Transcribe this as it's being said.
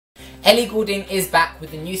Ellie Goulding is back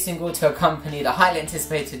with a new single to accompany the highly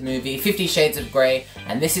anticipated movie 50 Shades of Grey,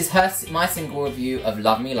 and this is my single review of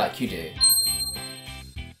Love Me Like You Do.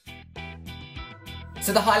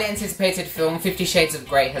 So the highly anticipated film 50 Shades of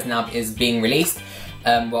Grey is being released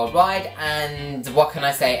worldwide, and what can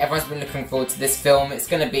I say, everyone's been looking forward to this film. It's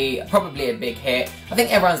going to be probably a big hit. I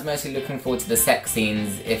think everyone's mostly looking forward to the sex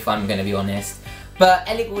scenes, if I'm going to be honest. But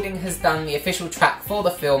Ellie Goulding has done the official track for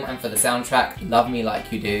the film and for the soundtrack, Love Me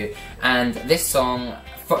Like You Do, and this song,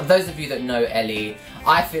 for those of you that know Ellie,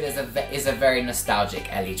 I feel is a very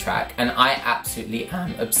nostalgic Ellie track, and I absolutely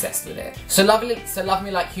am obsessed with it. So Love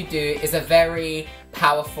Me Like You Do is a very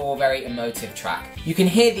powerful, very emotive track. You can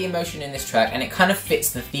hear the emotion in this track, and it kind of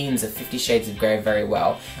fits the themes of 50 Shades of Grey very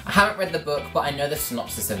well. I haven't read the book, but I know the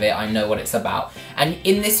synopsis of it, I know what it's about. And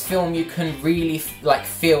in this film you can really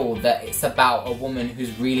feel that it's about a woman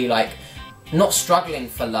who's really not struggling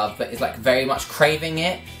for love, but is very much craving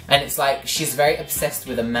it, and it's she's very obsessed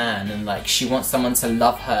with a man, and she wants someone to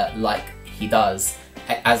love her like he does,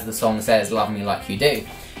 as the song says, Love Me Like You Do.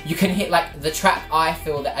 You can hit the track, I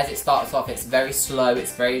feel that as it starts off it's very slow,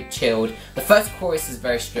 it's very chilled. The first chorus is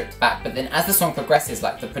very stripped back, but then as the song progresses,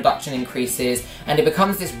 the production increases and it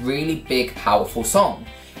becomes this really big, powerful song.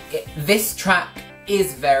 This track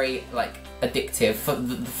is very addictive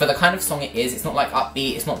for the kind of song it is. It's not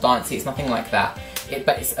upbeat, it's not dancey, it's nothing like that.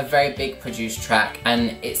 But it's a very big produced track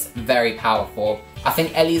and it's very powerful. I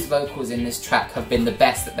think Ellie's vocals in this track have been the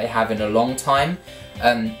best that they have in a long time.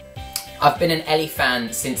 I've been an Ellie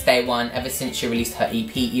fan since day one, ever since she released her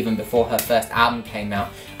EP, even before her first album came out,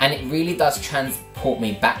 and it really does transport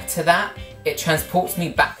me back to that. It transports me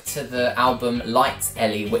back to the album Lights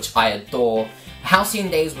Ellie, which I adore.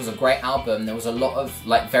 Halcyon Days was a great album. There was a lot of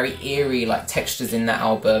very eerie textures in that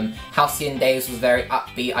album. Halcyon Days was very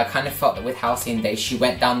upbeat. I kind of felt that with Halcyon Days she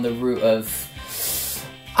went down the route of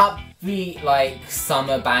upbeat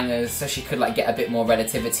summer bangers so she could get a bit more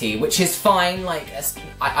relativity, which is fine.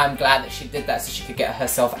 I'm glad that she did that so she could get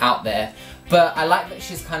herself out there. But I like that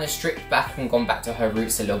she's kind of stripped back and gone back to her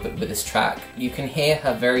roots a little bit with this track. You can hear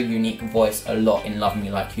her very unique voice a lot in Love Me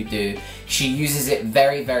Like You Do. She uses it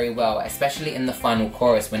very, very well, especially in the final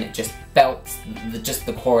chorus when it just belts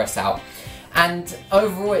the chorus out. And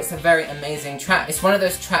overall it's a very amazing track. It's one of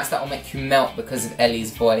those tracks that will make you melt because of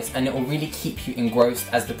Ellie's voice, and it will really keep you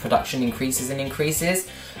engrossed as the production increases and increases.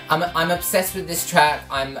 I'm obsessed with this track.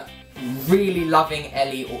 I'm really loving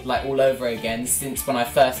Ellie all over again since when I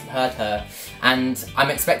first heard her, and I'm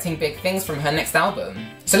expecting big things from her next album.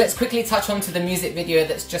 So let's quickly touch on to the music video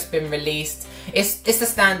that's just been released. It's a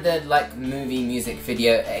standard movie music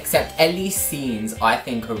video, except Ellie's scenes I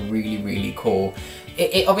think are really, really cool.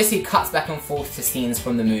 It obviously cuts back and forth to scenes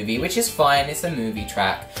from the movie, which is fine, it's a movie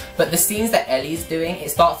track. But the scenes that Ellie's doing, it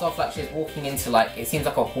starts off she's walking into it seems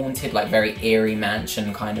like a haunted, very eerie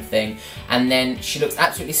mansion kind of thing. And then she looks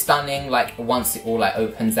absolutely stunning, once it all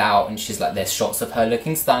opens out and she's there's shots of her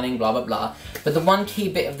looking stunning, blah blah blah. But the one key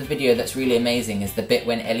bit of the video that's really amazing is the bit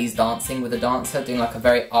when Ellie's dancing with a dancer, doing a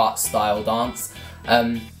very art style dance.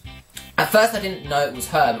 At first I didn't know it was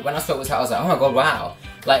her, but when I saw it was her I was oh my god, wow.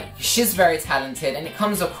 She's very talented, and it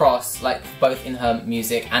comes across, both in her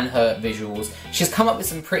music and her visuals. She's come up with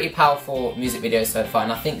some pretty powerful music videos so far,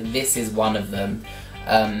 and I think this is one of them.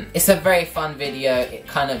 It's a very fun video. It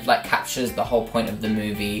kind of captures the whole point of the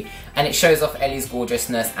movie, and it shows off Ellie's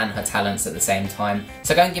gorgeousness and her talents at the same time.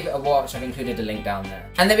 So go and give it a watch. I've included a link down there.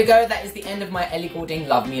 And there we go, that is the end of my Ellie Goulding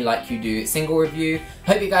Love Me Like You Do single review.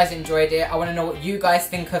 Hope you guys enjoyed it. I want to know what you guys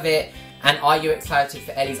think of it. And are you excited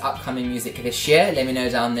for Ellie's upcoming music this year? Let me know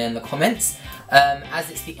down there in the comments.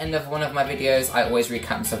 As it's the end of one of my videos, I always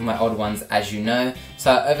recap some of my old ones, as you know.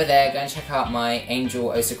 So over there, go and check out my Angel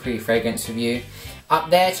Osakuri fragrance review.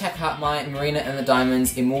 Up there, check out my Marina and the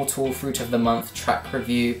Diamonds Immortal Fruit of the Month track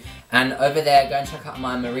review. And over there, go and check out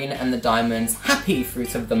my Marina and the Diamonds Happy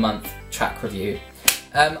Fruit of the Month track review.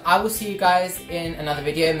 I will see you guys in another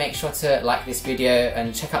video. Make sure to like this video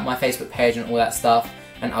and check out my Facebook page and all that stuff.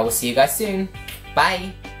 And I will see you guys soon.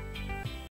 Bye!